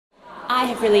I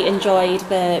have really enjoyed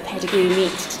the Pedagoo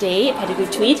meet today,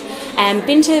 Pedagoo Tweed.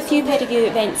 Been to a few Pedagoo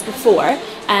events before,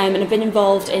 and I've been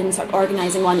involved in sort of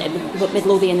organising one at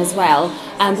Midlothian as well.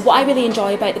 But what I really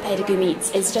enjoy about the Pedagoo meets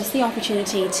is just the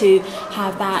opportunity to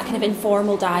have that kind of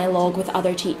informal dialogue with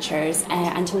other teachers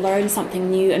and to learn something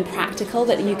new and practical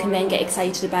that you can then get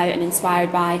excited about and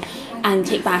inspired by and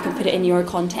take back and put it in your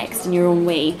context in your own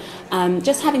way.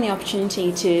 Just having the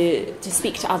opportunity to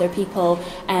speak to other people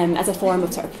as a form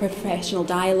of sort of professional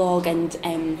dialogue and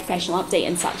professional update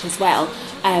and such as well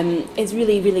is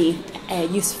really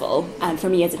useful for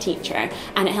me as a teacher,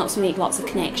 and it helps me make lots of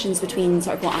connections between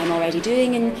sort of what I'm already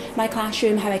doing in my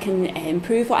classroom, how I can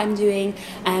improve what I'm doing,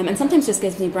 and sometimes just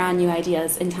gives me brand new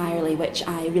ideas entirely, which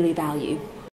I really value.